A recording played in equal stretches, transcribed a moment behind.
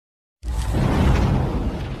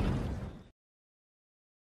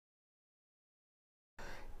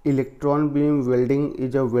Electron beam welding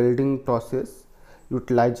is a welding process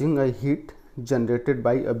utilizing a heat generated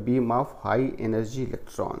by a beam of high energy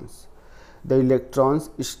electrons. The electrons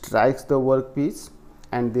strikes the workpiece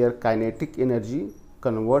and their kinetic energy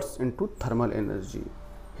converts into thermal energy,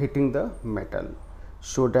 hitting the metal,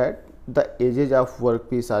 so that the edges of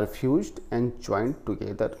workpiece are fused and joined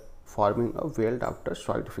together, forming a weld after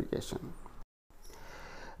solidification.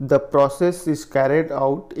 The process is carried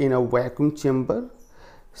out in a vacuum chamber.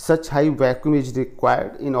 Such high vacuum is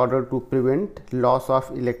required in order to prevent loss of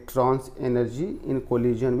electrons energy in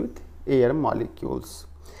collision with air molecules.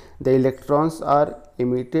 The electrons are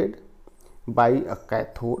emitted by a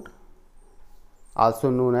cathode, also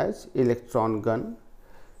known as electron gun.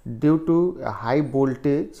 Due to a high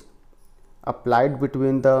voltage applied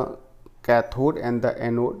between the cathode and the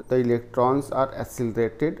anode, the electrons are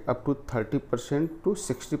accelerated up to 30% to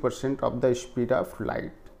 60% of the speed of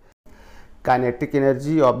light. Kinetic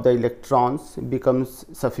energy of the electrons becomes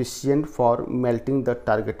sufficient for melting the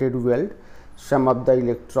targeted weld. Some of the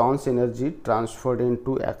electrons energy transferred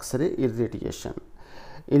into X-ray irradiation.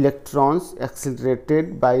 Electrons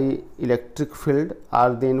accelerated by electric field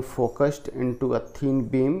are then focused into a thin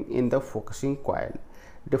beam in the focusing coil.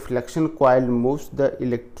 Deflection coil moves the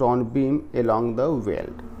electron beam along the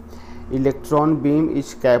weld. Electron beam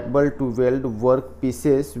is capable to weld work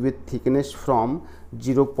pieces with thickness from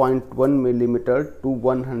 0.1 mm to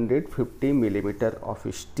 150 mm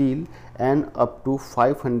of steel and up to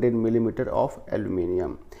 500 mm of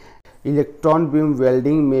aluminum. Electron beam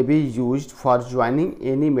welding may be used for joining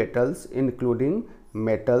any metals, including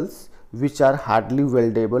metals which are hardly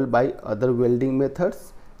weldable by other welding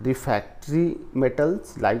methods, refractory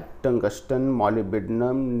metals like tungsten,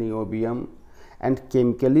 molybdenum, niobium, and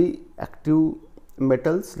chemically active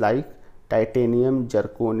metals like titanium,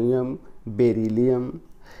 zirconium, beryllium.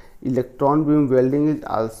 Electron beam welding is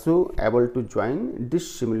also able to join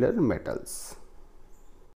dissimilar metals.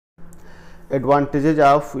 Advantages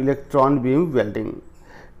of electron beam welding: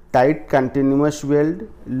 tight continuous weld,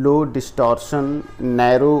 low distortion,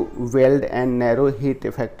 narrow weld and narrow heat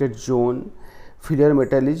affected zone. Filler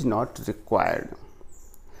metal is not required.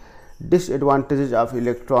 Disadvantages of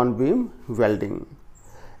electron beam welding: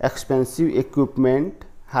 expensive equipment,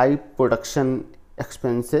 high production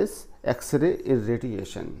expenses, X-ray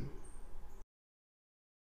irradiation.